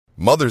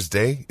Mother's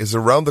Day is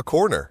around the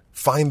corner.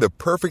 Find the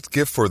perfect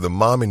gift for the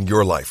mom in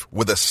your life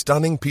with a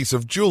stunning piece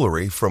of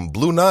jewelry from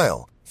Blue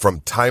Nile.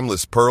 From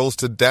timeless pearls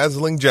to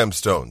dazzling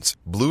gemstones,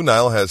 Blue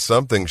Nile has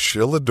something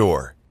she'll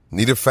adore.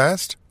 Need it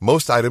fast?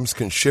 Most items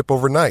can ship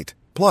overnight.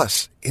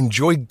 Plus,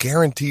 enjoy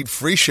guaranteed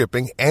free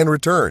shipping and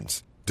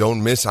returns.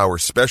 Don't miss our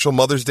special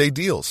Mother's Day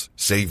deals.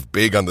 Save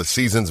big on the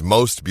season's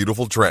most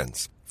beautiful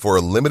trends. For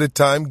a limited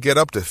time, get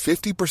up to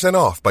 50%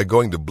 off by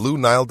going to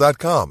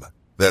BlueNile.com.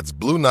 That's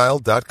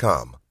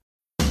BlueNile.com.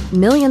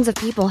 Millions of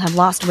people have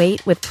lost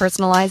weight with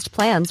personalized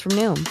plans from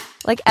Noom.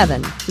 Like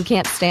Evan, who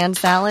can't stand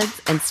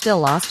salads and still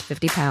lost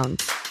 50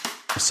 pounds.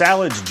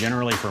 Salads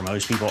generally for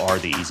most people are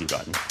the easy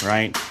button,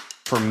 right?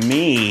 For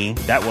me,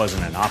 that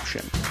wasn't an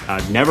option.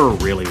 I never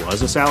really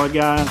was a salad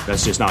guy.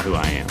 That's just not who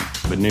I am.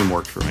 But Noom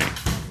worked for me.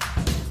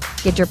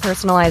 Get your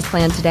personalized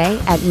plan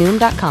today at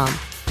Noom.com.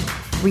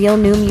 Real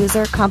Noom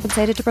user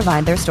compensated to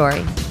provide their story.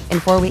 In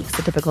 4 weeks,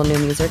 the typical Noom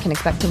user can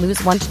expect to lose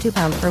 1 to 2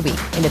 pounds per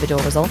week.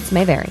 Individual results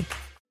may vary.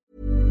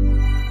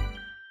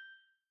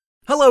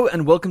 Hello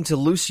and welcome to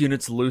Loose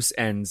Units, Loose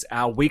Ends,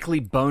 our weekly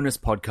bonus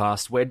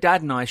podcast where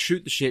Dad and I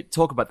shoot the shit,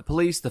 talk about the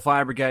police, the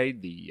fire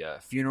brigade, the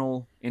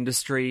funeral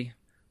industry,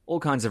 all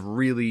kinds of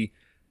really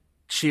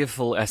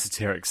cheerful,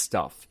 esoteric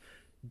stuff.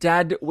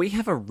 Dad, we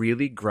have a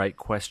really great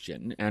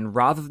question, and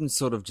rather than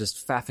sort of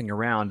just faffing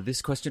around,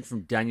 this question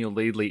from Daniel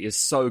Leadley is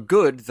so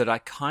good that I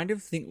kind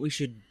of think we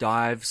should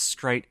dive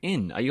straight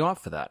in. Are you up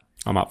for that?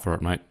 I'm up for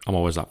it, mate. I'm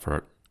always up for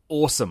it.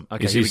 Awesome.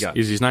 Okay, here we go.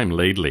 Is his name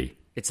Leadley?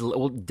 It's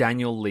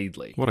Daniel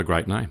Leadley. What a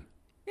great name.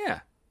 Yeah.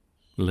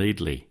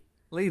 Leadley.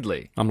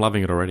 Leadley. I'm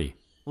loving it already.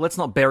 Well, let's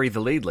not bury the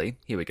Leadley.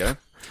 Here we go.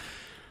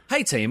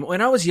 Hey team,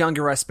 when I was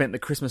younger I spent the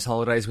Christmas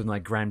holidays with my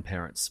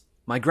grandparents.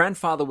 My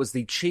grandfather was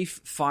the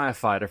chief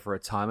firefighter for a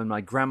time and my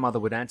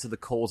grandmother would answer the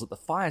calls at the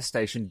fire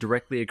station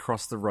directly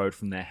across the road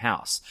from their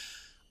house.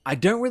 I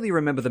don't really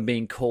remember them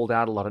being called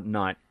out a lot at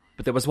night,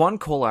 but there was one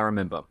call I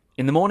remember.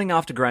 In the morning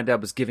after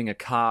Granddad was giving a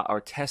car or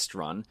a test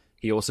run,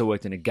 he also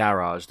worked in a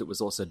garage that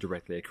was also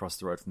directly across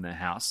the road from their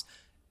house.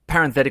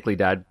 Parenthetically,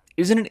 Dad,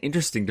 isn't it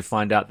interesting to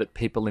find out that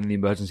people in the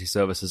emergency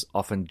services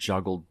often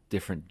juggle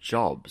different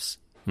jobs?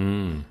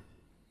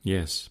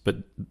 Yes, but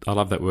I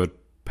love that word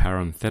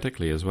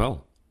parenthetically as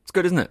well. It's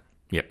good, isn't it?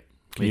 Yep.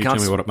 Can you tell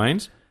me what it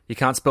means? You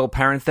can't spell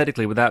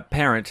parenthetically without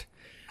parent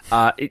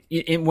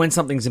when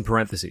something's in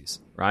parentheses,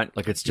 right?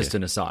 Like it's just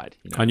an aside.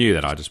 You know? I knew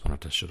that. I just wanted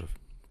to sort of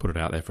put it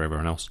out there for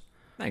everyone else.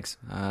 Thanks.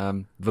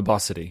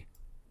 Verbosity.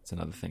 It's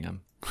another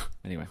thing.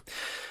 Anyway,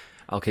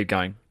 I'll keep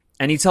going.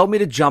 And he told me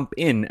to jump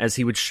in as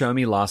he would show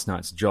me last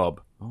night's job.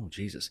 Oh,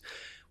 Jesus.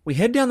 We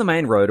head down the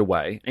main road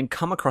away and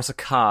come across a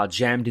car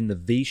jammed in the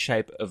V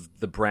shape of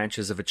the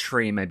branches of a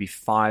tree maybe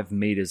 5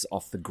 meters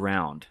off the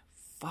ground.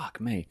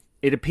 Fuck me.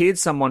 It appeared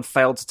someone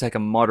failed to take a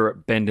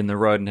moderate bend in the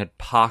road and had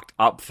parked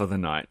up for the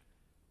night.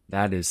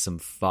 That is some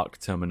fuck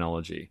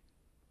terminology.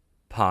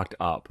 Parked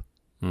up.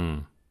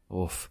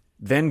 Oof.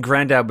 Then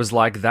Grandad was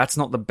like, that's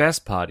not the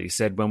best part. He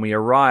said when we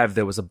arrived,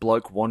 there was a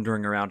bloke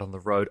wandering around on the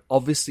road,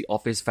 obviously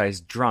off his face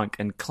drunk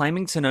and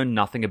claiming to know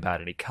nothing about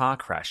any car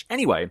crash.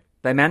 Anyway,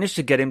 they managed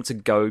to get him to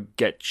go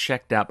get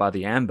checked out by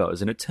the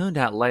ambos, and it turned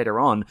out later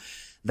on,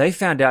 they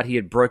found out he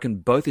had broken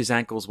both his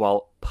ankles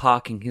while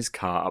parking his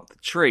car up the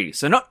tree.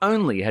 So not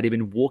only had he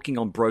been walking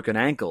on broken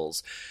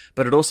ankles,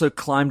 but had also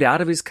climbed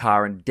out of his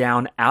car and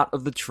down out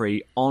of the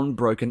tree on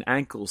broken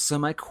ankles. So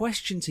my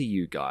question to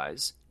you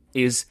guys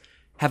is,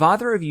 have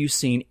either of you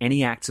seen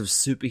any acts of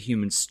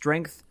superhuman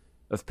strength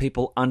of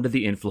people under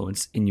the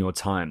influence in your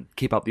time?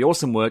 Keep up the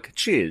awesome work.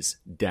 Cheers,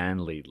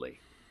 Dan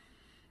Leadley.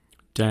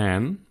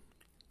 Dan,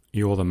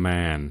 you're the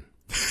man.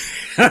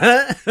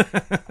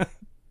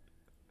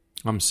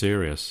 I'm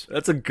serious.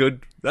 That's a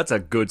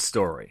good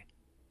story.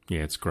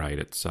 Yeah, it's great.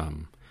 It's a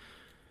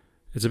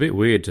bit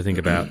weird to think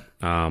about.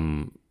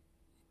 That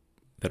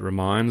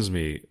reminds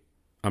me.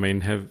 I mean,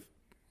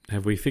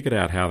 have we figured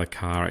out how the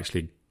car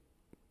actually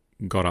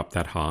got up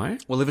that high?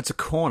 Well, if it's a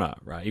corner,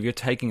 right? If you're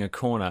taking a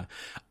corner,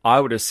 I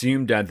would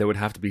assume, Dad, there would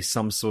have to be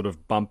some sort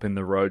of bump in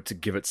the road to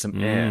give it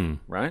some air,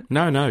 right?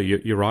 No,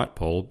 you're right,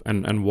 Paul.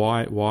 And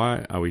why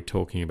are we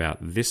talking about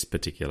this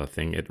particular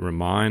thing? It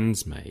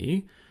reminds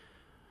me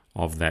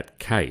of that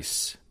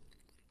case.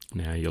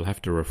 Now you'll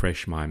have to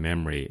refresh my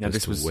memory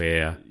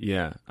where.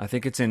 Yeah, I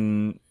think it's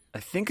in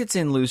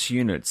Loose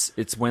Units.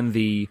 It's when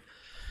the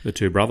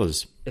two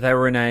brothers, they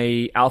were in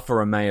a Alfa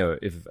Romeo,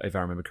 if I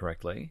remember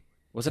correctly.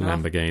 Was it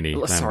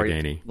Lamborghini?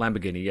 Sorry,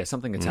 Lamborghini, yeah,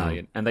 something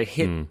Italian. And they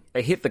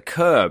hit the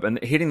curb,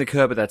 and hitting the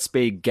curb at that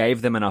speed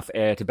gave them enough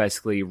air to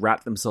basically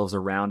wrap themselves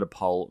around a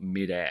pole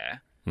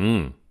mid-air.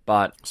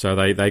 But so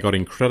they got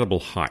incredible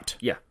height.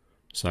 Yeah.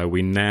 So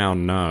we now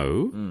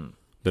know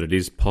that it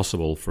is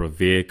possible for a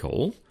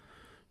vehicle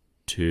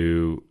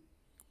to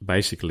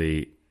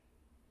basically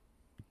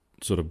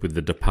sort of with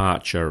the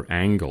departure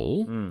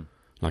angle,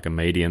 like a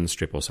median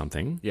strip or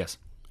something. Yes.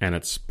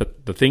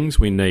 But the things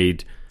we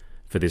need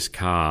for this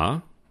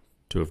car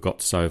to have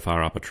got so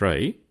far up a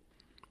tree,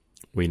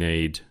 we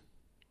need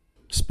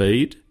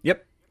speed.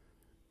 Yep.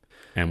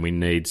 And we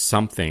need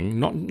something,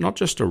 not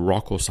just a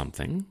rock or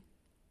something.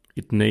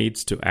 it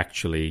needs to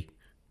actually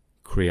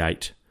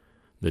create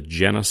the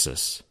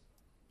genesis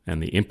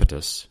and the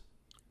impetus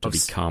to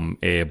become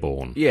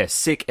airborne. Yeah,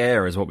 sick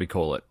air is what we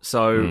call it.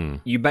 So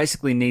you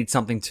basically need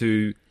something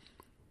to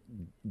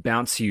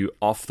bounce you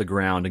off the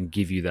ground and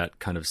give you that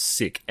kind of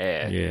sick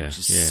air, which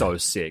is so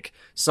sick.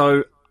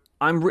 So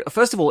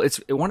first of all, this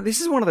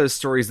is one of those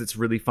stories that's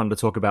really fun to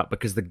talk about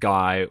because the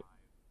guy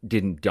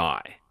didn't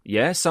die.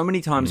 Yeah, so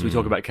many times we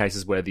talk about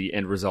cases where the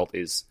end result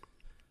is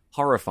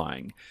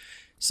horrifying.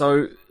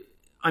 So,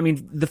 I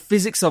mean, the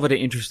physics of it are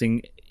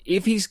interesting.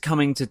 If he's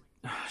coming to,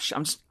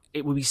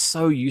 it would be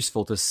so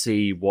useful to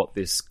see what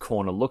this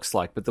corner looks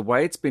like. But the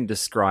way it's been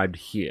described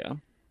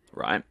here,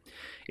 right,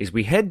 is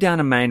we head down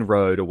a main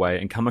road away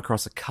and come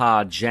across a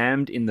car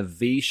jammed in the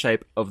V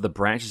shape of the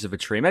branches of a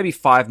tree, maybe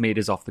 5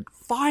 meters off the...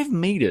 5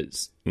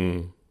 meters?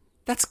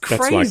 That's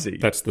crazy.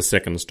 That's the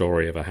second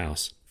story of a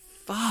house.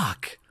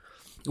 Fuck.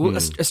 Well,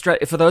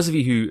 Australia, for those of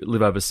you who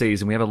live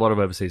overseas, and we have a lot of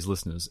overseas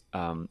listeners,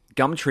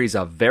 gum trees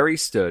are very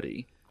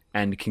sturdy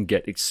and can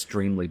get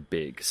extremely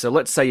big. So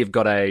let's say you've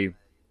got a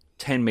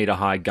 10-meter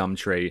high gum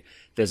tree.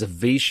 There's a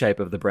V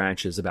shape of the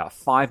branches about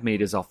 5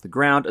 meters off the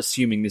ground,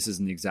 assuming this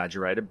isn't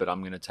exaggerated, but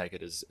I'm going to take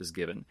it as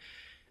given.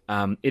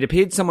 It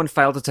appeared someone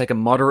failed to take a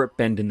moderate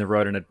bend in the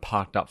road and had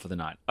parked up for the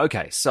night.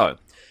 Okay, so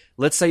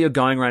let's say you're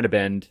going around a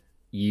bend.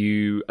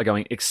 You are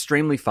going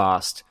extremely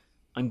fast.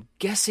 I'm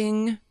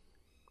guessing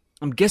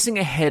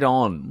a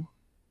head-on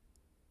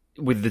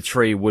with the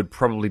tree would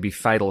probably be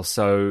fatal,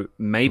 so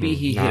maybe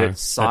he hit it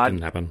side... that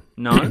didn't happen.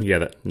 No?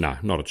 No,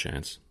 not a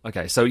chance.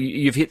 Okay, so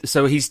you've hit...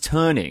 So he's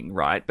turning,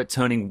 right? But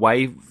turning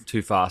way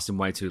too fast and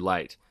way too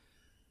late.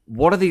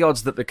 What are the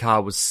odds that the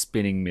car was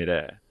spinning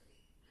midair?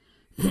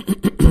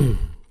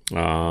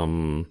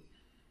 No.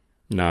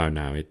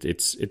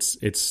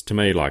 It's to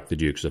me like the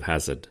Dukes of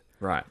Hazzard.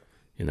 Right.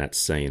 In that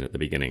scene at the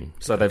beginning.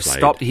 So they've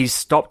stopped... He's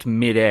stopped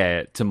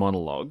midair to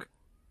monologue...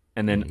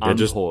 And then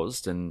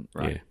unpaused and...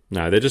 Right. Yeah.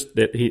 No,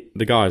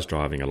 the guy's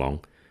driving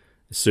along,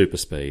 super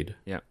speed.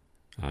 Yeah.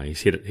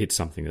 He's hit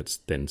something that's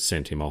then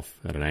sent him off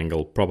at an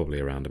angle, probably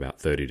around about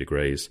 30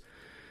 degrees.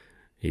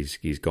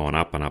 He's gone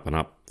up and up and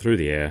up through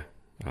the air,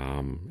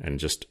 and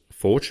just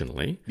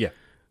fortunately... Yeah.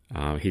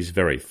 He's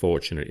very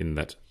fortunate in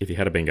that if he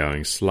had been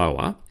going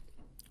slower,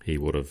 he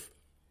would have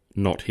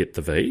not hit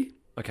the V.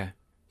 Okay.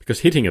 Because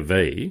hitting a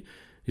V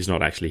is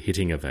not actually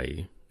hitting a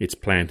V. It's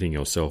planting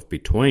yourself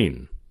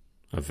between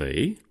a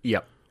V.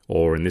 Yep.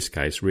 Or in this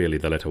case, really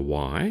the letter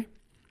Y.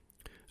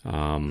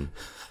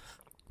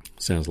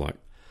 Sounds like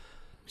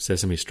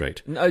Sesame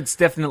Street. No, it's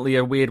definitely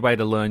a weird way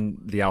to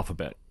learn the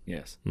alphabet.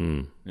 Yes.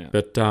 Yeah.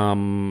 But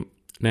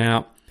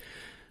now,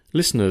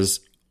 listeners,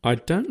 I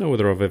don't know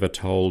whether I've ever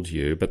told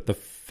you, but the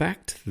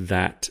fact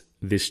that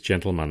this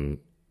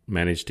gentleman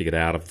managed to get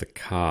out of the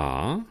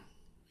car,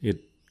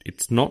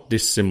 it's not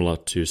dissimilar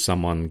to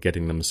someone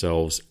getting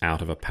themselves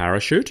out of a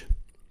parachute,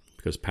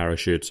 because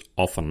parachutes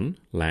often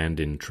land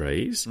in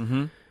trees,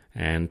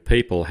 and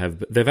people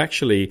have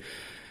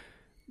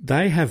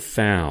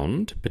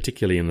found,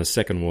 particularly in the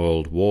Second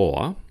World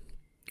War,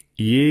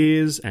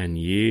 years and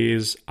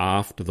years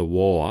after the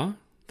war,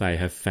 they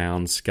have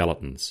found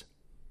skeletons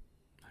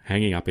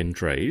hanging up in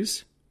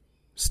trees,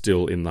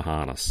 still in the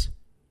harness,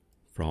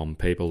 from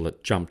people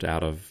that jumped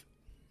out of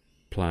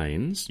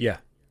planes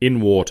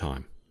in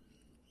wartime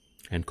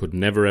and could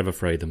never ever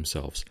free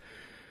themselves.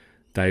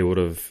 They would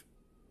have...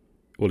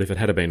 Well, if it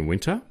had been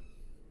winter,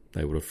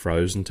 they would have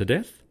frozen to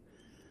death,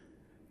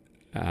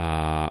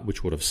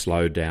 which would have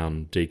slowed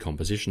down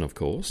decomposition, of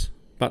course.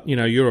 But,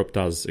 Europe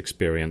does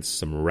experience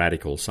some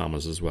radical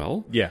summers as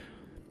well. Yeah.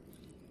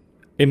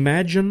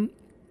 Imagine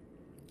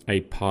a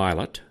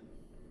pilot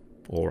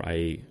or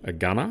a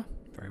gunner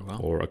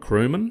or a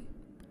crewman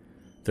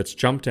that's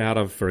jumped out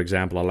of, for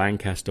example, a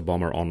Lancaster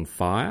bomber on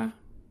fire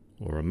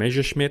or a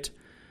Messerschmitt,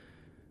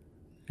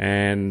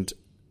 and...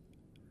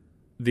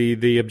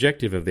 The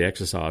objective of the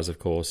exercise, of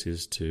course,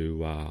 is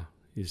to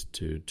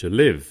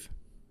live,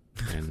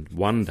 and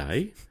one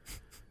day,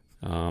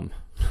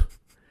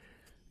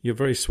 you're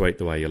very sweet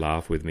the way you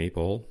laugh with me,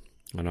 Paul,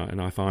 and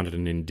I find it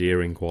an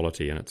endearing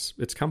quality, and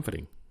it's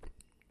comforting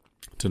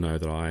to know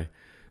that I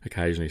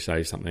occasionally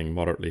say something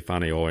moderately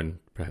funny or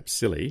perhaps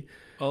silly.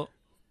 Well,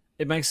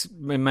 it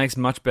makes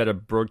much better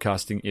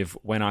broadcasting if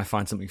when I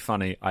find something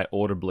funny, I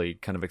audibly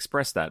kind of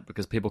express that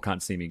because people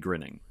can't see me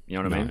grinning. You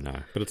know what I mean? No,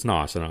 but it's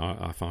nice, and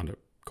I find it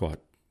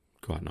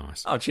quite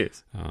nice. Oh,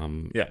 cheers.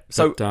 Yeah.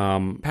 So,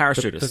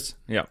 parachutists.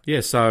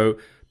 Yeah. So,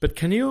 but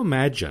can you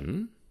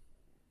imagine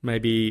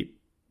maybe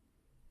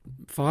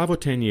 5 or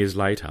 10 years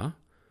later,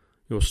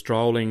 you're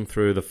strolling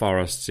through the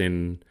forests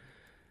in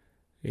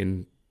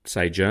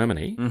say,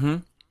 Germany,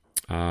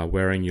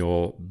 wearing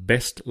your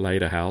best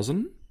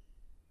lederhosen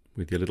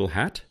with your little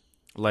hat.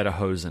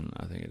 Lederhosen,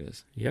 I think it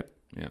is. Yep.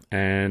 Yeah.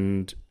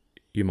 And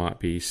you might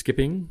be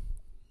skipping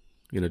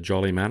in a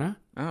jolly manner.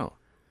 Oh.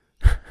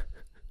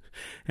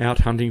 Out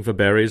hunting for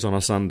berries on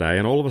a Sunday,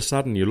 and all of a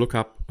sudden you look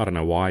up. I don't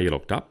know why you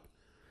looked up.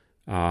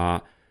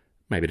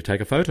 Maybe to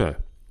take a photo.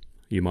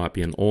 You might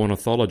be an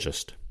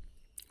ornithologist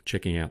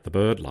checking out the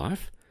bird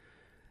life,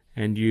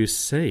 and you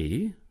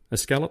see a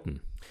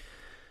skeleton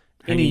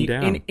In hanging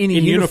down. a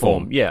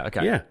uniform. Yeah,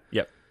 okay. Yeah.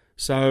 Yep.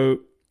 So,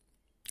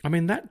 I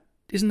mean,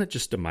 isn't it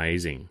just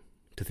amazing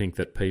to think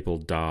that people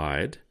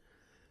died?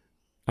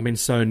 I mean,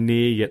 so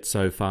near yet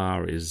so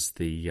far is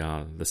the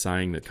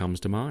saying that comes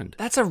to mind.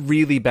 That's a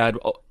really bad...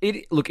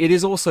 Look, it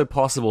is also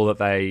possible that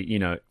they,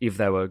 if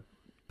they were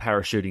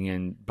parachuting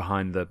in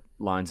behind the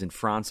lines in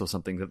France or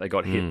something, that they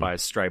got hit by a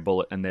stray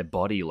bullet and their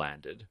body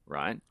landed,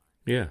 right?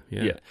 Yeah.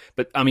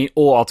 But, I mean,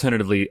 or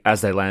alternatively,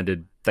 as they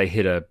landed, they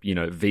hit a,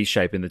 V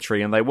shape in the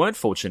tree and they weren't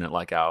fortunate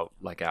like our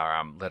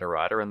letter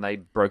writer, and they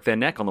broke their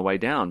neck on the way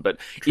down. But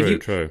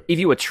True. if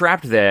you were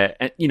trapped there,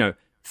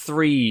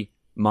 3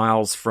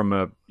 miles from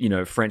a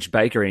French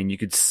bakery and you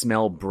could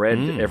smell bread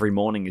every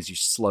morning as you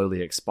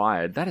slowly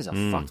expired, that is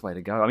a fucked way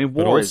to go. I mean,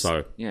 war is...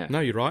 Yeah.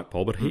 No, you're right,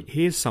 Paul, but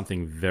here's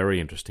something very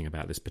interesting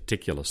about this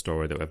particular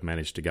story that we've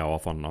managed to go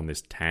off on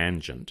this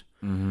tangent.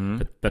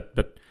 Mm-hmm.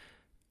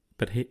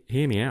 But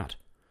hear me out.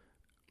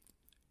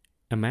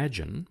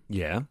 Imagine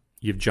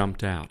you've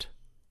jumped out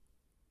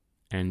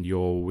and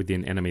you're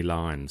within enemy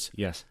lines.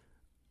 Yes.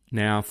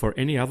 Now, for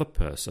any other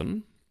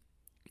person,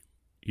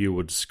 you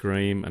would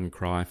scream and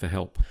cry for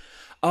help.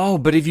 Oh,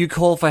 but if you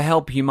call for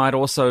help, you might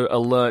also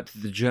alert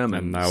the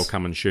Germans. And they'll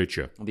come and shoot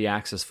you. The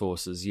Axis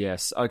forces,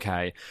 yes.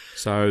 Okay.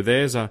 So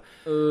there's and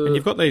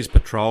you've got these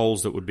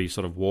patrols that would be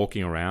sort of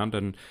walking around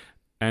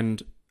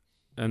and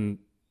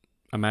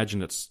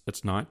imagine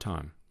it's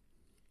nighttime.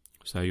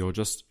 So you're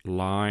just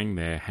lying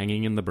there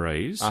hanging in the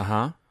breeze.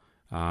 Uh-huh.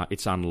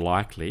 It's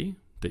unlikely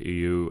that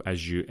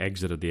as you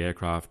exited the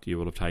aircraft, you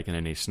will have taken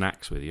any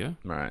snacks with you.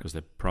 Right. Because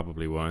there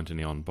probably weren't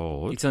any on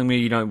board. You're telling me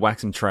you don't whack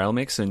some trail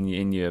mix in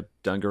your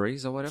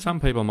dungarees or whatever? Some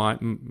people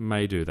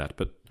may do that,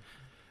 but,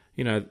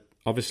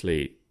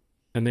 obviously,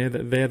 and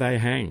there they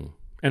hang.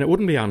 And it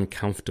wouldn't be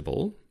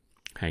uncomfortable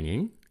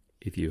hanging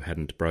if you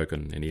hadn't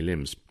broken any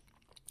limbs.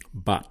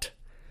 But,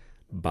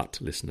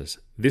 listeners,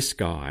 this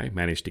guy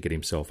managed to get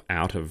himself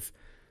out of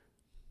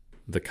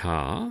the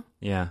car.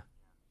 Yeah.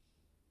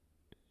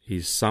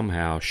 He's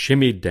somehow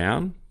shimmied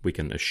down. We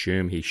can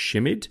assume he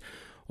shimmied.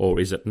 Or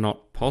is it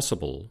not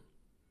possible,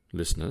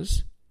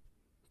 listeners,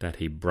 that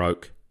he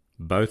broke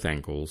both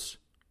ankles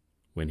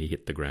when he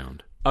hit the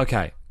ground?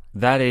 Okay,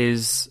 that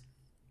is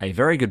a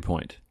very good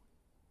point.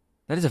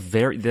 That is a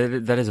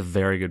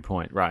very good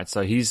point, right?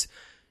 So he's...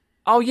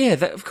 Oh, yeah,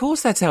 of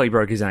course that's how he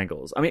broke his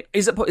ankles. I mean,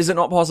 is it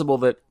not possible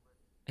that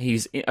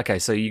he's... Okay,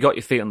 so you got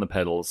your feet on the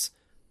pedals,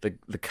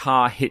 the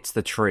car hits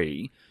the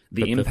tree...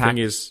 The impact... The thing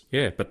is,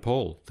 but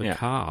Paul, the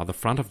car, the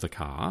front of the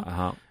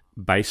car,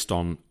 based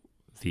on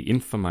the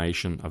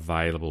information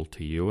available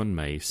to you and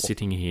me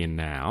sitting here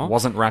now...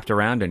 Wasn't wrapped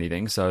around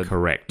anything, so...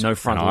 Correct. No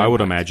frontal impact. I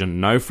would imagine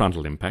no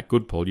frontal impact.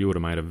 Good, Paul, you would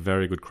have made a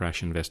very good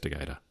crash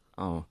investigator.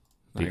 Oh,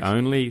 thanks. The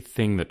only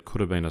thing that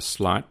could have been a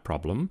slight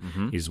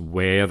problem is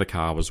where the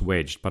car was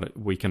wedged, but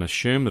we can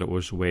assume that it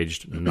was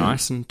wedged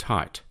nice and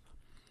tight.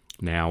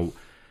 Now,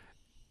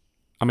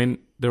 I mean,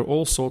 there are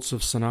all sorts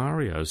of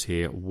scenarios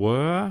here.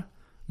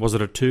 Was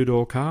it a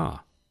 2-door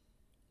car?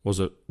 Was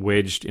it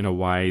wedged in a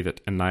way that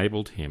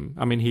enabled him?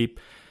 I mean,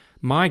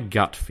 my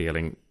gut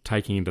feeling,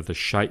 taking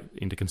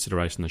into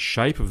consideration the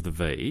shape of the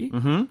V,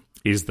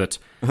 is that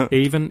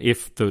even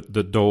if the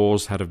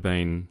doors had have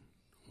been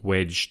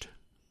wedged,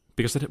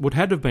 because it would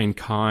have been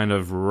kind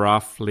of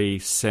roughly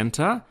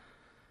centre,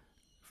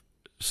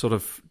 sort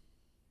of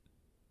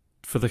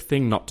for the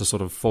thing not to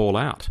sort of fall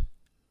out.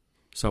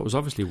 So it was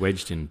obviously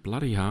wedged in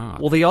bloody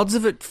hard. Well, the odds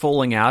of it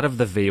falling out of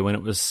the V when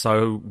it was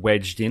so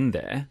wedged in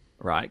there,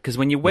 right? Because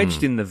when you're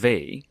wedged in the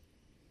V,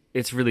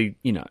 it's really,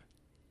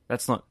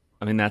 that's not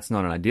an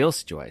ideal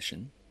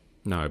situation.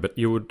 No, but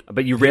you would...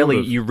 But you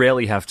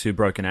rarely have 2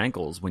 broken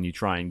ankles when you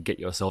try and get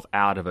yourself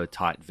out of a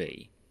tight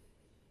V.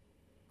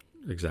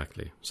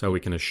 Exactly. So we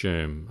can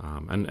assume...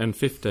 and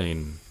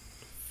 15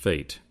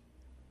 feet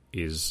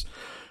is...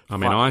 I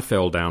mean, I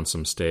fell down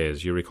some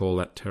stairs. You recall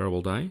that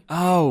terrible day?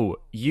 Oh,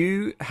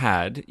 you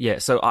had... Yeah,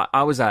 so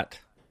I was at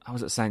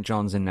St.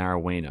 John's in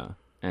Narrowena,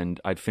 and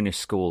I'd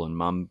finished school, and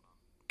Mum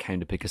came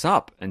to pick us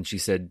up, and she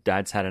said,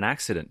 Dad's had an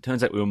accident.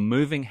 Turns out we were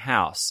moving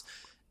house,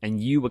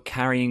 and you were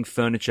carrying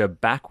furniture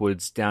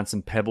backwards down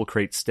some Pebble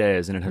Creek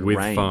stairs, and it had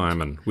rained.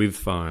 With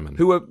firemen.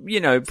 Who were,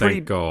 pretty...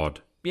 Thank God.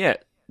 Yeah,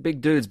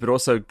 big dudes, but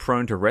also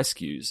prone to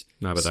rescues.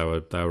 No,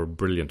 but they were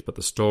brilliant. But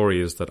the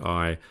story is that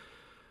I...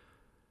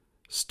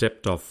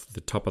 stepped off the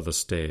top of the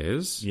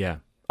stairs. Yeah.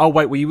 Oh,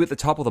 wait, were you at the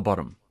top or the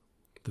bottom?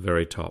 The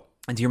very top.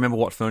 And do you remember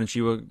what furniture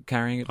you were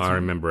carrying at the time? I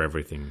remember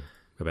everything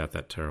about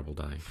that terrible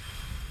day.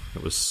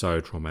 It was so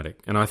traumatic.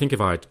 And I think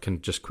if I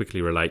can just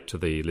quickly relate to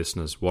the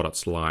listeners what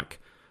it's like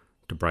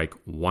to break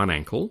one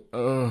ankle.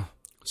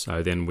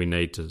 So then we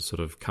need to sort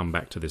of come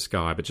back to this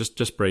guy. But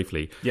just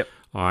briefly, yep.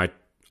 I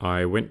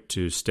went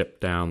to step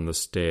down the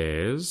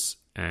stairs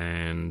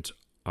and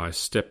I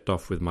stepped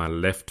off with my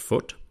left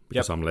foot.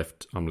 Because I'm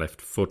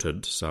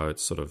left-footed, so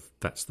it's sort of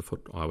that's the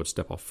foot I would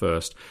step off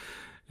first,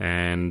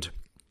 and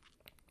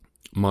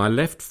my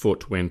left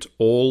foot went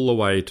all the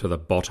way to the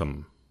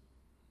bottom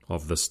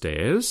of the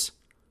stairs.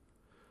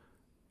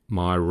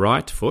 My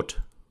right foot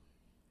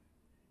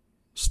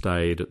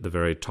stayed at the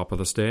very top of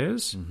the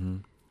stairs. Mm-hmm.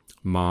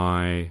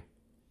 My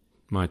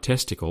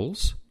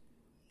testicles,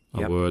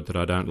 a word that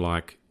I don't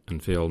like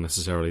and feel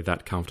necessarily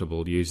that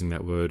comfortable using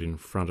that word in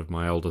front of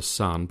my eldest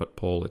son, but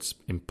Paul, it's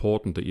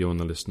important that you and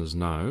the listeners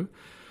know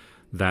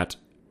that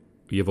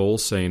you've all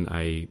seen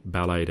a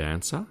ballet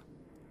dancer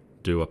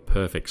do a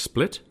perfect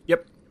split.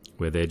 Yep.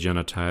 Where their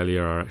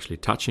genitalia are actually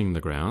touching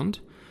the ground.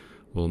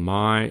 Well,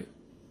 my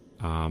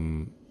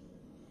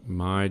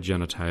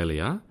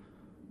genitalia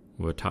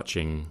were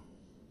touching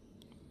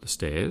the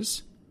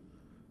stairs.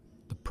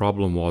 The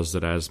problem was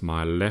that as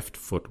my left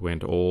foot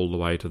went all the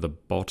way to the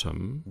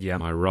bottom,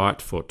 my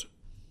right foot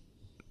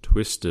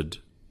twisted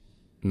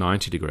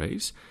 90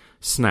 degrees,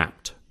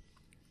 snapped.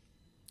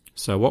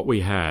 So what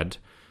we had...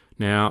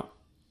 Now,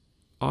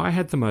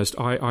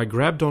 I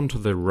grabbed onto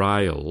the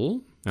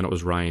rail, and it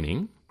was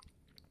raining.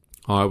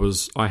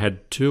 I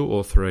had 2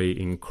 or 3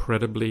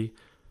 incredibly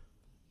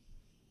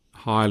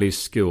highly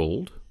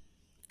skilled,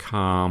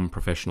 calm,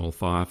 professional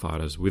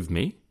firefighters with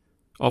me.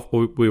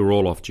 We were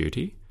all off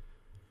duty.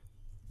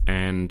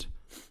 And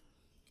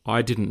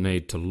I didn't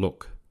need to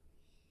look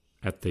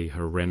at the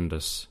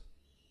horrendous,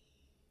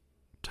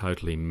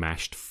 totally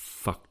mashed,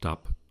 fucked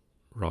up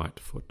right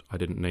foot. I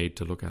didn't need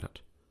to look at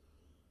it.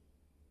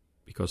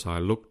 Because I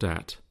looked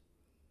at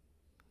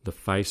the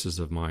faces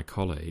of my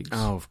colleagues.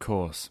 Oh, of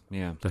course,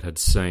 yeah. That had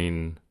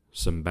seen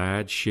some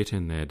bad shit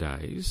in their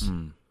days.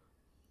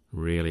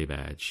 Really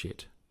bad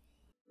shit.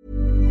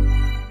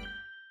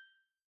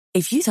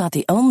 If you thought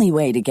the only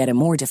way to get a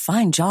more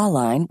defined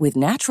jawline with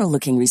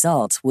natural-looking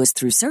results was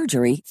through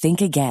surgery,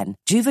 think again.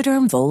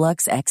 Juvederm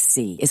Volux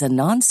XC is a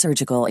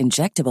non-surgical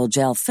injectable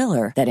gel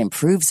filler that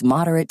improves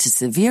moderate to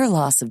severe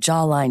loss of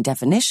jawline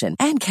definition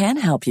and can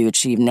help you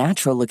achieve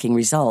natural-looking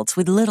results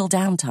with little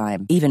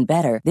downtime. Even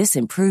better, this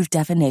improved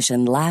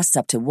definition lasts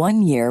up to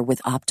 1 year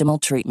with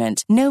optimal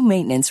treatment. No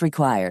maintenance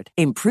required.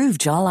 Improve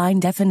jawline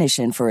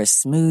definition for a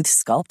smooth,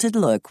 sculpted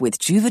look with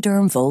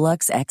Juvederm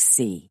Volux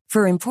XC.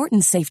 For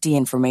important safety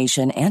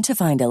information and to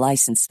find a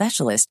licensed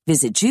specialist,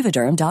 visit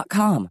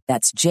Juvederm.com.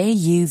 That's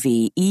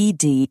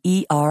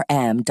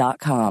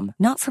JUVEDERM.com.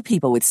 Not for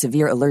people with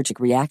severe allergic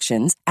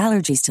reactions,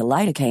 allergies to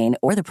lidocaine,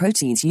 or the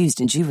proteins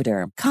used in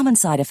Juvederm. Common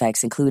side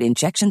effects include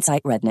injection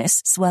site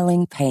redness,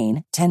 swelling,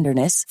 pain,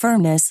 tenderness,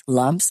 firmness,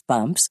 lumps,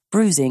 bumps,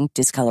 bruising,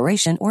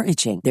 discoloration, or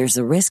itching. There's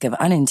a risk of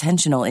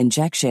unintentional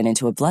injection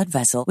into a blood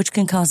vessel, which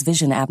can cause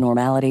vision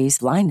abnormalities,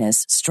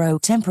 blindness,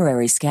 stroke,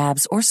 temporary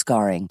scabs, or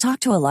scarring.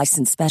 Talk to a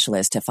licensed specialist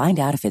to find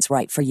out if it's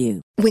right for you.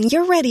 When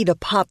you're ready to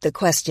pop the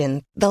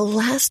question, the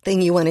last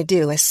thing you want to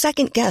do is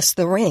second-guess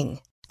the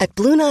ring. At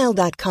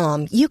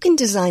BlueNile.com, you can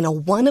design a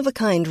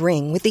one-of-a-kind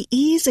ring with the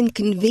ease and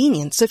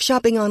convenience of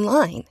shopping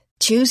online.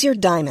 Choose your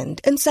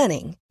diamond and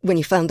setting. When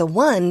you find the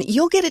one,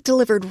 you'll get it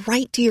delivered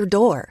right to your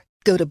door.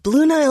 Go to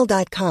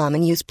BlueNile.com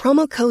and use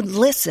promo code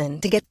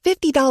LISTEN to get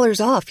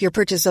 $50 off your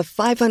purchase of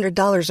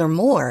 $500 or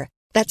more.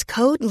 That's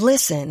code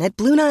LISTEN at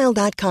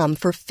BlueNile.com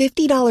for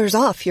 $50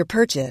 off your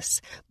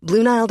purchase.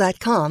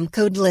 BlueNile.com,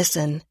 code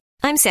LISTEN.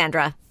 I'm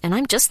Sandra, and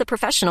I'm just the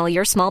professional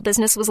your small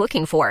business was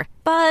looking for.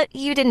 But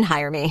you didn't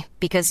hire me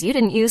because you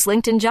didn't use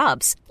LinkedIn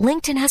Jobs.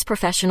 LinkedIn has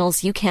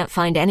professionals you can't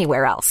find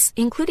anywhere else,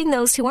 including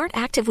those who aren't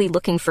actively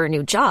looking for a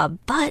new job,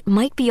 but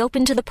might be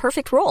open to the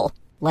perfect role,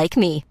 like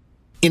me.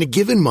 In a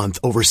given month,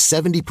 over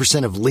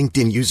 70% of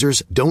LinkedIn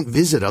users don't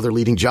visit other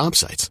leading job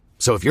sites.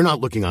 So if you're not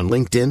looking on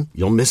LinkedIn,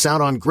 you'll miss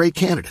out on great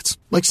candidates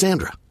like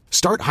Sandra.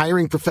 Start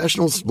hiring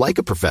professionals like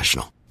a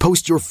professional.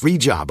 Post your free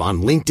job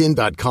on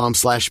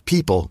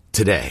linkedin.com/people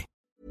today.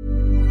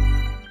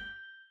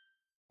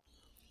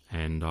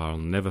 And I'll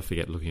never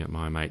forget looking at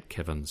my mate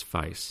Kevin's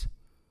face.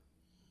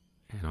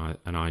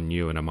 And I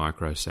knew in a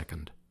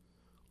microsecond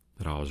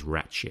that I was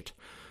rat shit.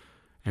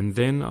 And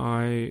then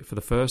for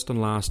the first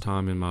and last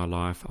time in my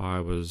life,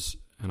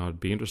 and I'd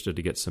be interested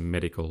to get some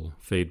medical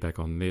feedback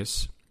on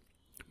this,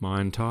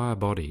 my entire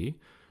body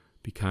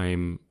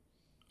became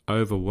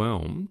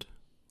overwhelmed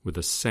with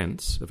a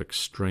sense of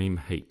extreme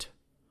heat.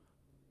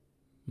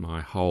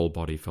 My whole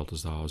body felt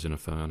as though I was in a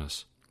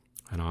furnace.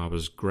 And I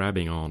was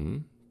grabbing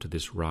on to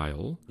this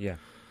rail. Yeah.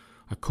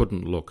 I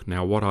couldn't look.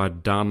 Now, what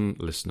I'd done,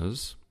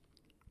 listeners,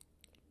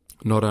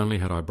 not only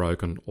had I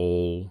broken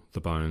all the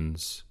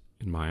bones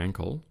in my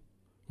ankle,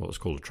 what was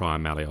called a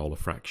trimalleolar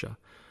fracture,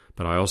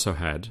 but I also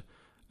had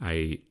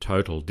a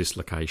total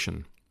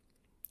dislocation.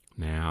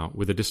 Now,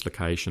 with a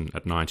dislocation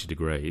at 90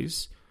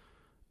 degrees,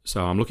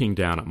 so I'm looking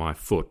down at my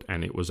foot,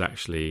 and it was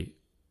actually,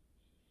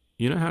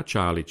 you know how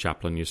Charlie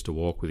Chaplin used to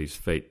walk with his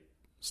feet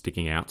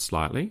sticking out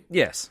slightly?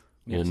 Yes.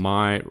 Well,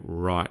 my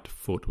right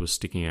foot was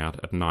sticking out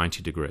at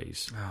 90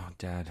 degrees. Oh,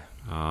 Dad.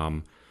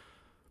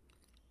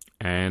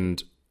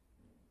 And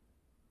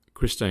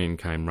Christine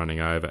came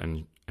running over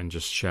and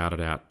just shouted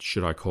out,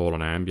 should I call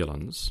an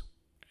ambulance?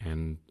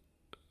 And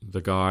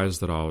the guys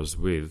that I was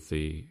with,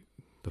 the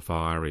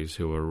fireys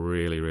who were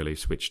really, really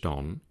switched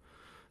on,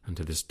 and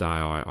to this day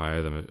I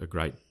owe them a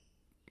great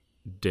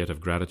debt of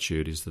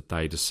gratitude, is that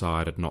they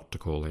decided not to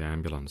call the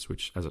ambulance,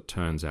 which, as it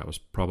turns out, was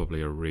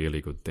probably a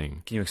really good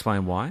thing. Can you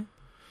explain why?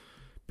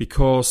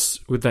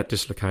 Because with that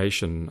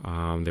dislocation,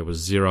 there was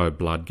zero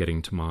blood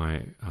getting to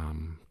my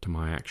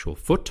actual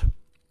foot,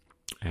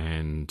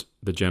 and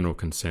the general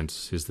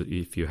consensus is that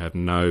if you have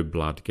no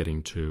blood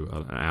getting to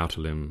an outer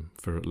limb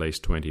for at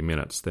least 20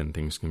 minutes, then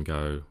things can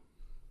go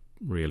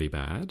really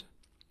bad.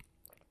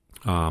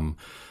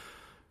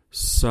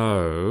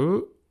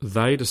 So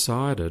they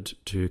decided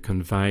to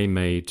convey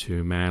me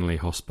to Manly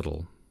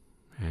Hospital,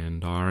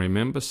 and I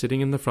remember sitting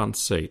in the front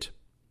seat.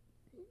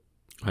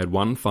 I had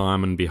one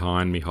fireman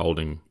behind me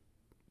holding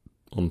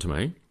onto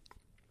me.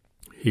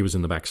 He was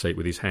in the back seat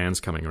with his hands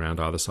coming around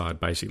either side,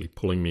 basically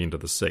pulling me into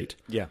the seat.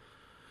 Yeah.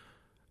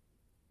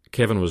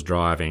 Kevin was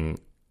driving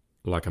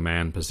like a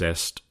man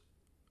possessed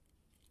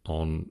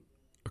on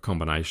a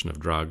combination of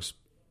drugs,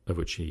 of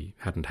which he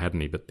hadn't had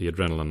any, but the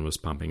adrenaline was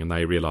pumping, and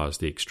they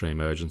realised the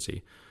extreme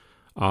urgency.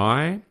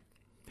 I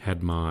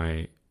had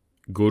my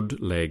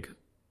good leg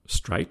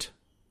straight,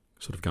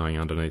 sort of going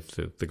underneath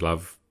the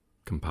glove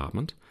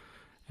compartment,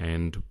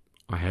 and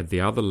I had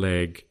the other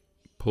leg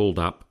pulled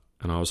up,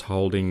 and I was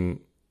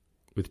holding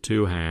with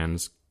two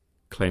hands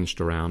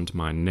clenched around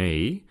my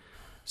knee.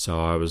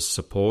 So I was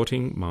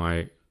supporting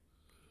my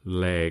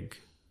leg,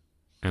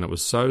 and it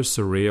was so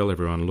surreal,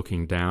 everyone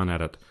looking down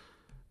at it,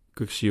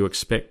 because you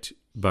expect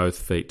both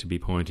feet to be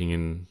pointing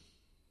in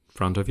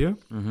front of you,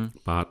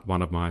 but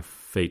one of my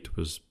feet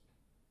was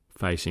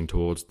facing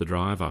towards the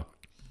driver.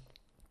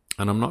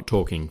 And I'm not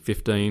talking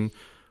 15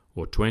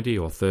 or 20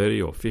 or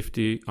 30 or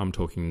 50, I'm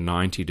talking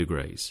 90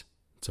 degrees.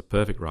 It's a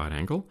perfect right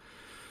angle.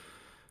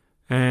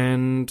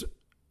 And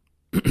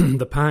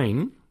the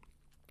pain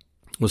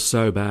was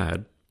so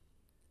bad,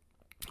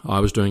 I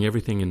was doing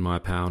everything in my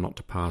power not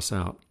to pass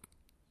out.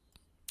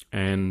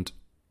 And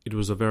it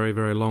was a very,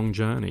 very long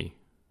journey.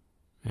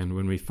 And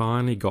when we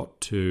finally got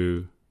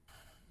to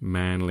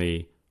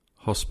Manly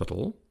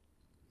Hospital,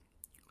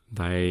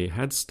 they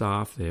had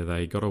staff there,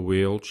 they got a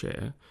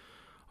wheelchair.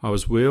 I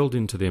was wheeled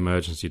into the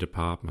emergency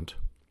department.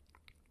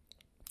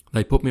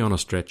 They put me on a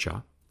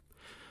stretcher.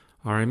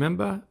 I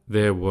remember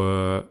there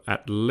were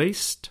at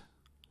least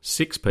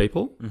 6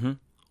 people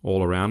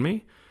all around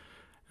me,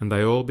 and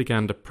they all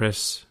began to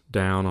press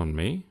down on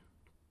me,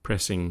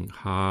 pressing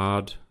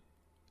hard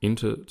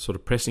into, sort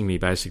of pressing me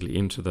basically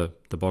into the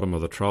bottom of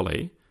the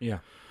trolley. Yeah.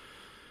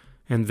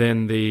 And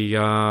then the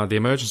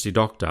emergency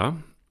doctor,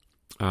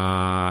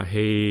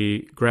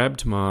 he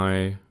grabbed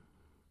my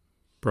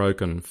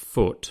broken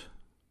foot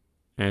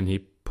and he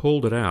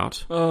pulled it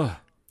out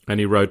and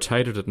he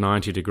rotated it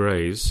 90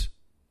 degrees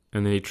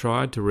and then he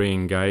tried to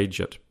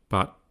re-engage it,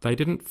 but they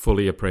didn't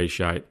fully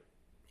appreciate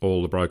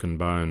all the broken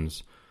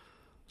bones.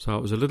 So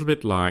it was a little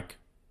bit like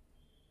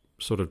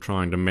sort of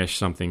trying to mesh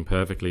something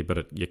perfectly,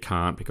 but you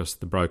can't because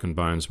the broken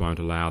bones won't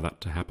allow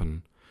that to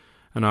happen.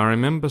 And I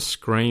remember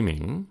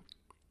screaming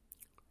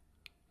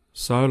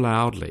so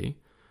loudly.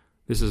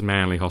 This is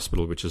Manly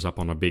Hospital, which is up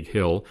on a big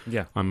hill.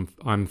 Yeah.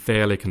 I'm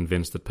fairly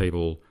convinced that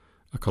people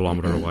a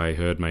kilometre away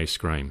heard me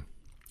scream.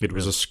 It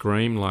was a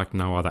scream like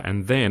no other.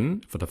 And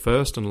then, for the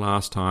first and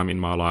last time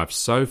in my life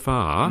so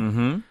far,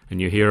 and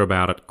you hear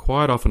about it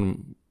quite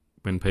often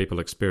when people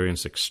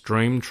experience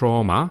extreme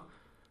trauma,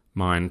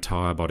 my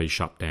entire body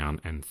shut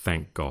down, and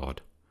thank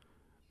God.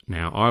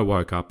 Now, I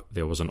woke up,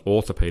 there was an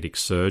orthopaedic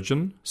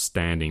surgeon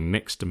standing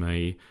next to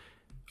me.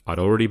 I'd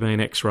already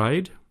been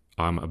x-rayed.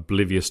 I'm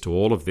oblivious to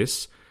all of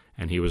this.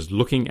 And he was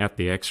looking at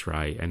the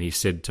x-ray and he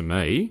said to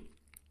me,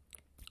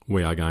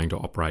 "We are going to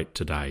operate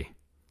today."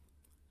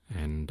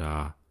 And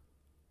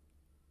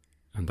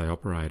they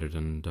operated,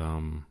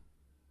 and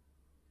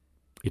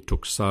it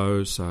took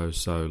so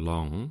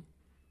long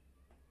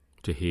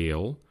to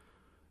heal.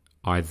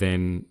 I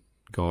then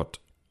got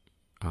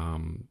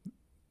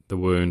the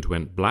wound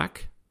went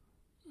black,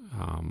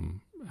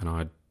 and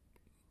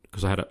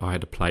because I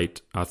had a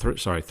plate,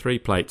 3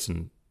 plates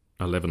and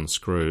 11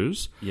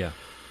 screws. Yeah.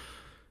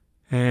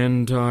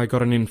 And I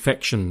got an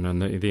infection,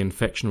 and the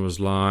infection was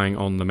lying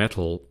on the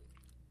metal,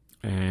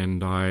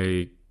 and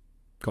I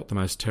got the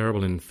most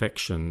terrible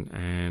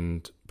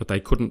infection, but they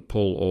couldn't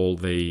pull all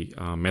the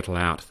metal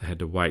out. They had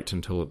to wait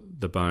until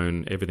the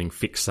bone, everything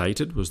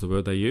fixated was the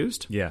word they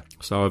used. Yeah.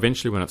 So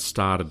eventually when it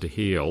started to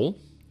heal,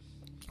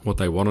 what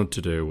they wanted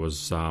to do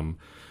was I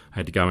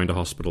had to go into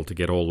hospital to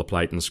get all the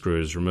plate and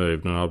screws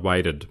removed, and I'd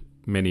waited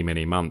many,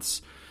 many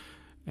months.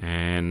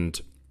 And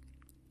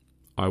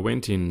I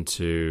went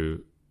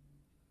into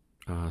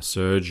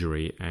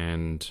surgery,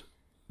 and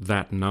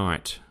that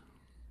night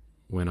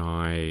when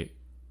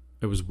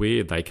it was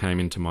weird, they came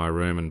into my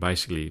room and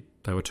basically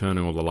they were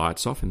turning all the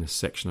lights off in this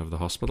section of the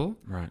hospital.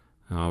 Right.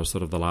 And I was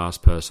sort of the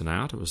last person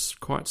out. It was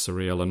quite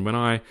surreal. And when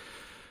I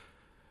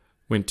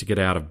went to get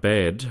out of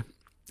bed,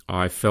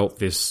 I felt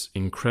this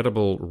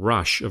incredible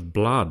rush of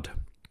blood.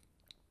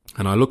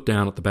 And I looked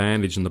down at the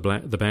bandage, and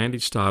the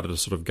bandage started to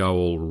sort of go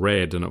all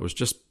red, and it was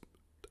just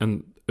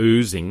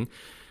oozing.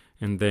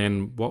 And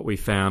then what we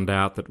found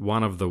out that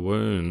one of the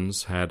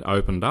wounds had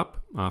opened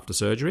up after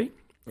surgery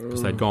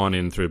because they'd gone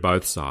in through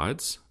both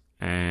sides.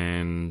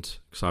 And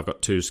so I've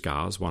got 2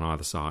 scars, one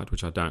either side,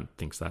 which I don't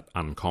think's that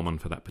uncommon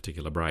for that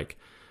particular break.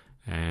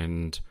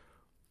 And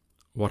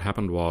what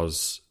happened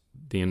was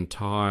the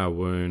entire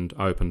wound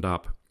opened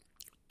up,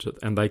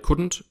 and they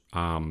couldn't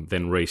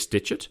then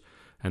re-stitch it.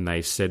 And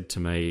they said to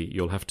me,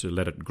 you'll have to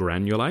let it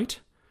granulate,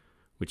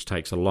 which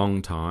takes a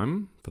long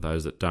time, for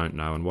those that don't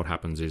know. And what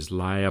happens is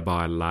layer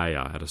by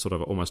layer, at a sort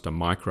of almost a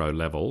micro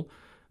level,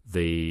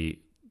 the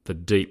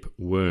deep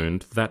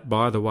wound that,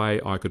 by the way,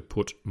 I could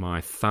put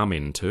my thumb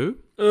into,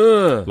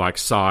 like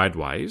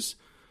sideways.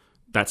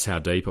 That's how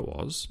deep it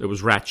was. It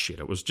was rat shit.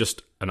 It was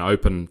just an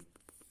open,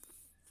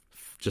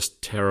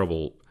 just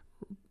terrible,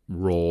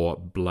 raw,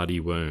 bloody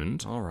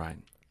wound. All right.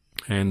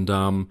 And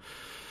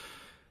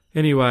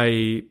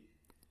anyway,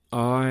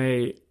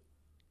 I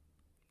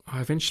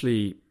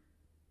eventually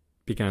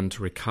began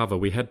to recover.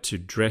 We had to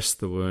dress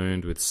the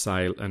wound with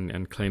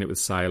and clean it with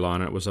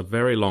saline. It was a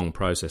very long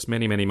process,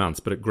 many, many months,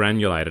 but it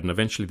granulated, and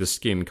eventually the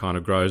skin kind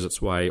of grows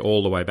its way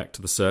all the way back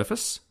to the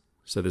surface.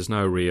 So there's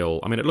no real...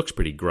 I mean, it looks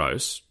pretty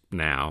gross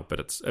now, but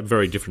it's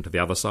very different to the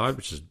other side,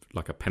 which is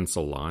like a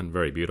pencil line,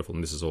 very beautiful,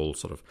 and this is all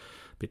sort of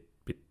bit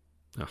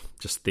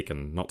just thick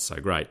and not so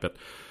great. But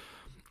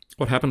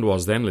what happened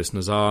was then,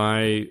 listeners,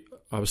 I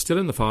was still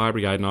in the fire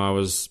brigade, and I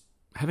was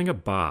having a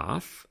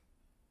bath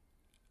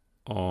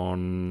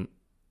on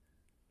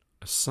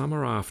a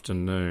summer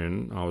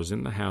afternoon. I was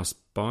in the house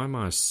by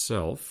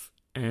myself,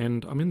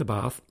 and I'm in the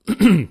bath,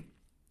 and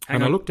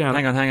I look down...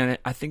 Hang on.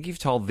 I think you've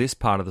told this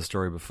part of the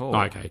story before.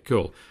 Okay,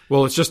 cool.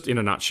 Well, it's just in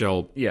a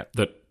nutshell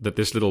that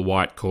this little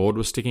white cord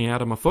was sticking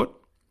out of my foot.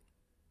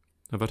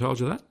 Have I told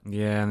you that?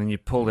 Yeah, and then you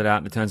pulled it out,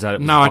 and it turns out it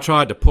was... No, I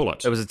tried to pull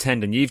it. It was a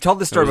tendon. You've told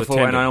this story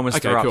before, and I almost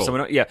threw up. Cool. So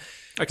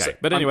Okay, So,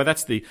 but anyway,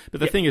 that's the...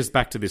 But the thing is,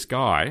 back to this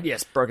guy...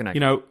 Yes, broken ankle.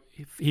 You know,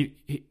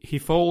 he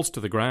falls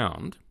to the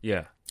ground.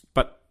 Yeah.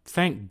 But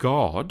thank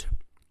God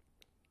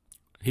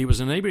he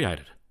was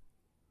inebriated.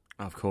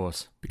 Of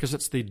course. Because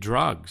it's the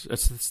drugs.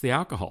 It's the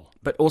alcohol.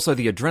 But also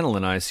the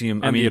adrenaline, I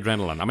assume. And the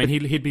adrenaline. I mean,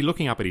 he'd be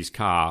looking up at his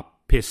car,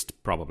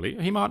 pissed probably.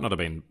 He might not have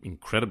been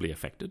incredibly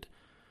affected.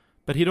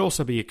 But he'd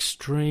also be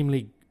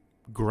extremely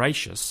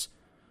gracious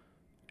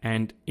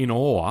and in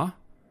awe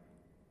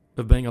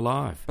of being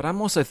alive. But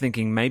I'm also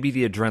thinking maybe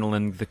the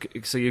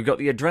adrenaline... So you've got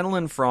the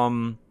adrenaline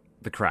from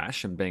the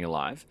crash and being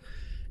alive,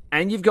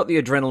 and you've got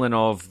the adrenaline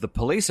of the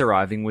police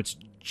arriving, which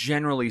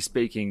generally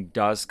speaking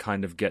does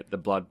kind of get the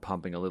blood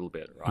pumping a little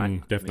bit,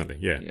 right? Definitely,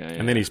 yeah.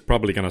 And then he's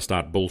probably going to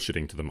start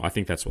bullshitting to them. I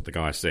think that's what the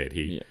guy said.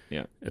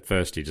 At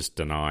first he just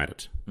denied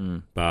it.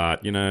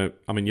 But, you know,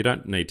 I mean, you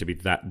don't need to be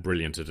that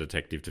brilliant a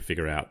detective to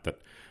figure out that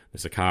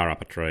there's a car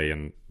up a tree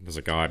and there's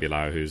a guy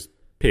below who's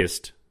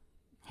pissed,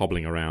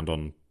 hobbling around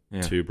on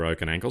two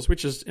broken ankles,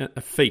 which is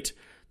a feat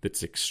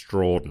that's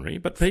extraordinary.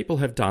 But people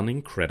have done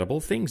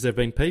incredible things. There have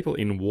been people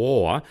in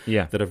war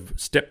that have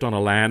stepped on a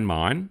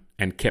landmine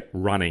and kept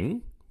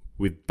running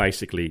with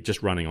basically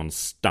just running on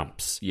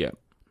stumps. Yeah.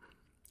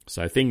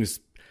 So things...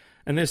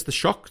 And there's the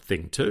shock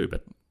thing too,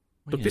 but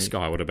this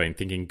guy would have been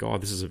thinking,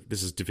 God, this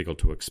is difficult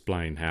to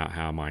explain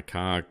how my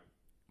car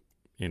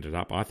ended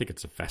up. I think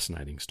it's a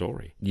fascinating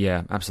story.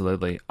 Yeah,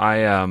 absolutely.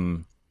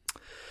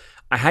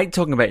 I hate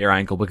talking about your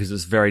ankle because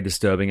it's very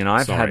disturbing, and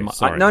I've had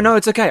my... No,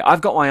 it's okay.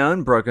 I've got my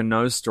own broken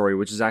nose story,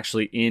 which is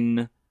actually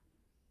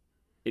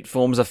it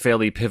forms a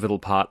fairly pivotal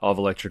part of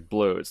Electric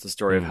Blue. It's the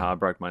story of how I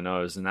broke my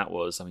nose, and that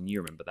was... I mean,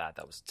 you remember that.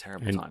 That was a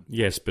terrible time.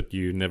 Yes, but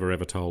you never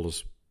ever told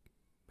us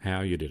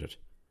how you did it.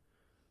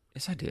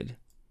 Yes, I did.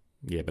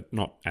 Yeah, but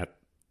not at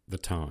the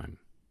time.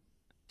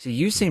 See,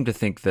 you seem to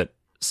think that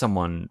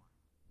someone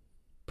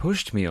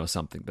pushed me or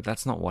something, but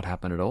that's not what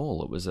happened at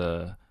all. It was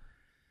a...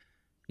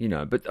 You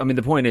know, but I mean,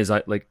 the point is,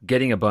 like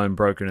getting a bone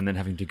broken and then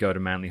having to go to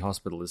Manly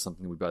Hospital is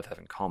something we both have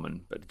in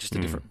common, but just a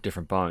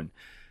different bone.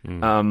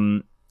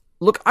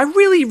 Look, I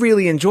really,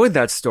 really enjoyed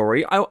that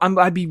story.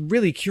 I'd be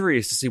really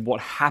curious to see what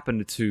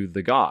happened to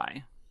the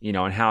guy, you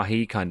know, and how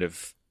he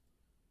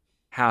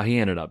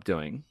ended up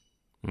doing.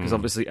 Because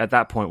obviously, at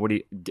that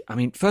point,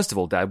 first of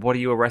all, Dad, what do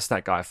you arrest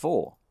that guy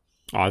for?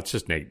 Oh, it's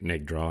just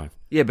neg drive.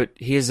 Yeah, but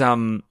his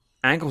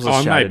ankles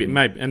are shattered.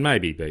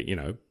 Maybe, but you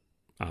know,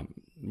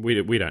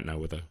 we don't know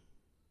whether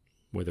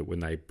when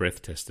they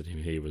breath tested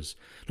him, he was...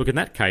 Look, in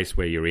that case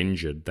where you're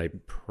injured, they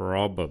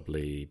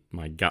probably,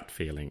 my gut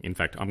feeling... In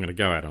fact, I'm going to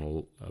go out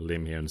on a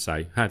limb here and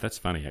say, hey, that's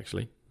funny,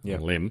 actually, a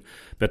limb.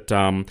 But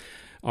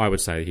I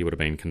would say he would have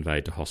been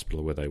conveyed to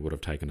hospital where they would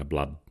have taken a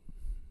blood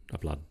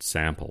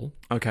sample.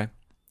 Okay.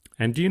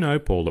 And do you know,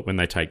 Paul, that when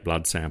they take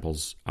blood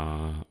samples,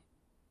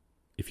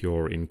 if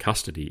you're in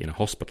custody in a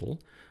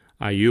hospital,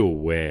 are you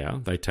aware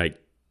they take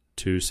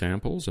 2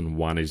 samples and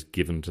one is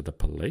given to the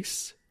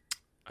police?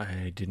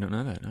 I did not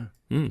know that, no.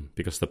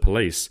 Because the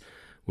police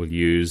will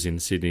use in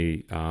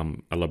Sydney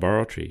a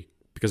laboratory,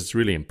 because it's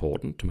really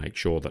important to make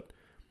sure that,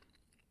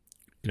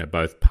 you know,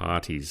 both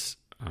parties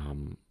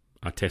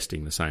are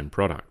testing the same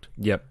product.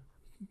 Yep.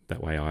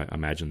 That way I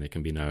imagine there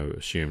can be no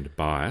assumed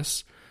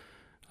bias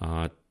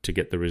to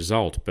get the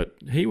result. But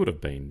he would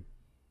have been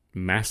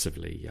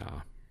massively...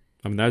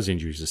 I mean, those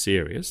injuries are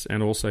serious,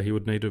 and also he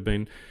would need to have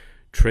been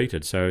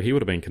treated. So he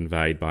would have been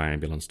conveyed by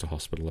ambulance to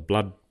hospital.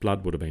 The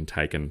blood would have been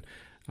taken...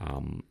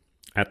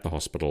 at the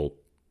hospital,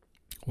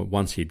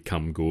 once he'd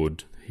come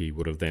good, he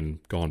would have then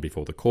gone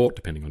before the court,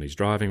 depending on his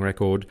driving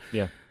record.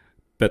 Yeah.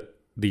 But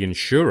the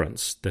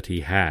insurance that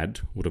he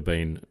had would have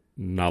been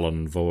null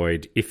and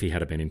void if he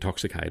had been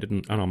intoxicated.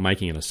 And I'm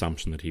making an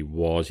assumption that he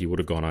would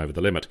have gone over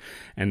the limit.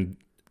 And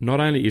not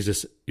only is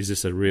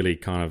this a really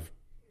kind of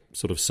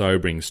sort of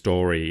sobering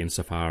story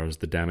insofar as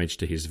the damage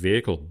to his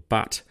vehicle,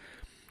 but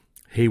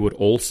he would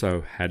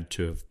also had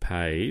to have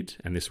paid,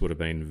 and this would have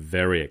been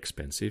very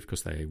expensive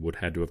because they would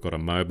had to have got a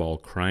mobile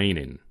crane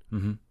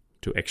in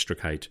to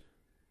extricate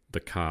the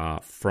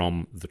car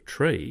from the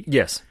tree.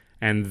 Yes.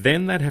 And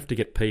then they'd have to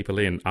get people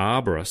in,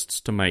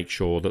 arborists, to make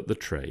sure that the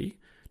tree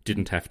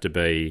didn't have to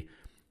be,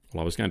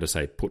 well, I was going to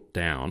say put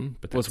down,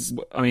 but that's...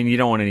 I mean, you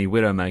don't want any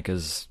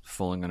widowmakers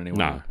falling on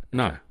anyone.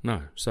 No.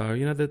 So,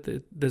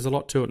 there's a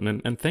lot to it,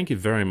 and thank you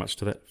very much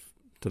to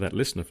that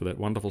listener for that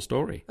wonderful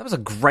story. That was a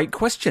great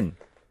question.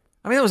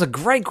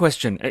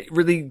 It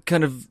really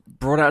kind of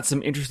brought out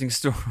some interesting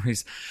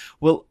stories.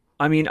 Well,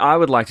 I mean, I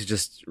would like to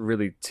just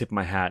really tip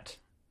my hat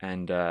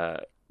and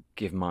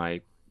give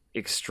my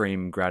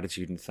extreme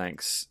gratitude and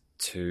thanks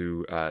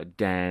to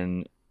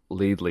Dan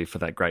Leadley for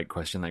that great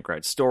question, that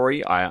great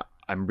story. I'm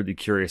really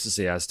curious to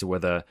see as to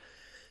whether,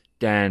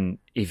 Dan,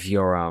 if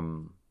your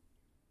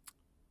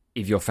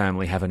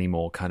family have any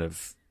more kind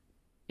of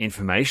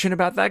information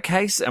about that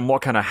case and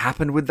what kind of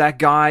happened with that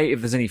guy, if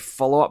there's any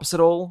follow-ups at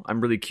all.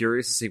 I'm really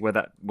curious to see where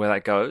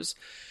that goes.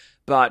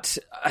 But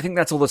I think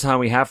that's all the time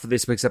we have for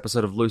this week's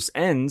episode of Loose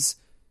Ends.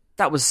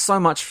 That was so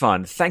much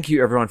fun. Thank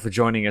you, everyone, for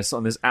joining us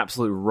on this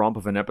absolute romp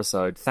of an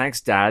episode. Thanks,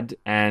 Dad.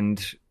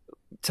 And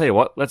tell you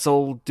what, let's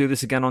all do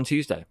this again on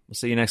Tuesday. We'll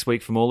see you next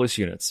week for more Loose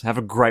Units. Have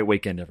a great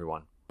weekend,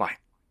 everyone. Bye.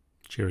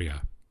 Cheerio.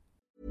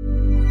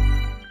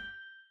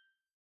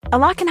 A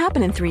lot can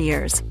happen in 3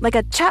 years, like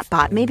a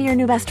chatbot may be your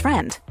new best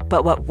friend.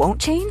 But what won't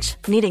change?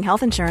 Needing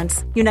health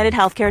insurance. United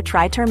Healthcare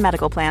Tri-Term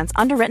Medical Plans,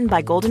 underwritten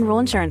by Golden Rule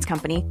Insurance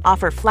Company,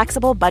 offer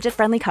flexible,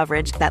 budget-friendly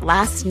coverage that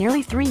lasts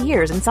nearly 3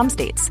 years in some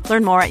states.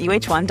 Learn more at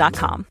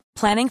uh1.com.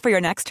 Planning for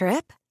your next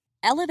trip?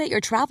 Elevate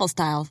your travel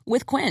style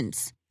with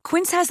Quince.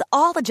 Quince has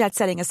all the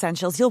jet-setting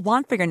essentials you'll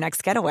want for your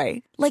next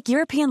getaway, like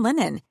European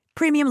linen,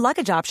 premium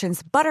luggage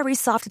options, buttery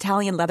soft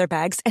Italian leather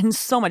bags, and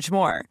so much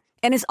more.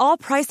 And is all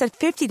priced at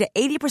 50 to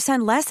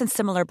 80% less than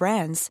similar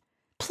brands.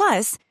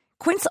 Plus,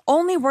 Quince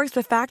only works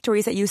with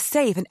factories that use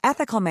safe and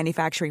ethical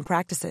manufacturing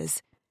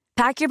practices.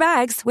 Pack your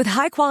bags with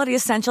high-quality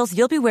essentials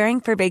you'll be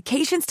wearing for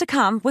vacations to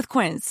come with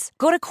Quince.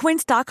 Go to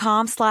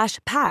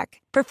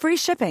quince.com/pack for free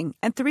shipping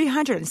and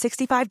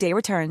 365-day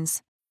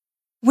returns.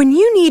 When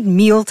you need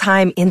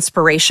mealtime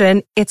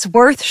inspiration, it's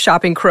worth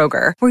shopping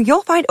Kroger, where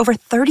you'll find over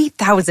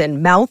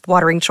 30,000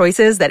 mouth-watering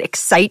choices that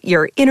excite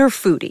your inner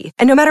foodie.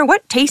 And no matter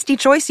what tasty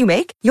choice you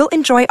make, you'll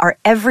enjoy our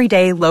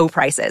everyday low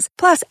prices,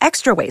 plus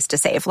extra ways to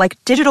save, like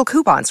digital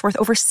coupons worth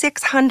over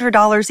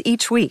 $600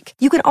 each week.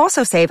 You can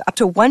also save up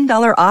to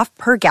 $1 off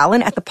per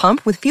gallon at the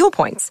pump with fuel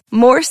points.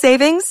 More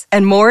savings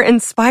and more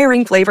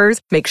inspiring flavors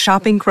make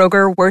shopping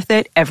Kroger worth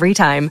it every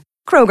time.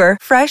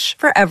 Kroger, fresh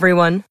for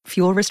everyone.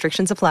 Fuel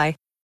restrictions apply.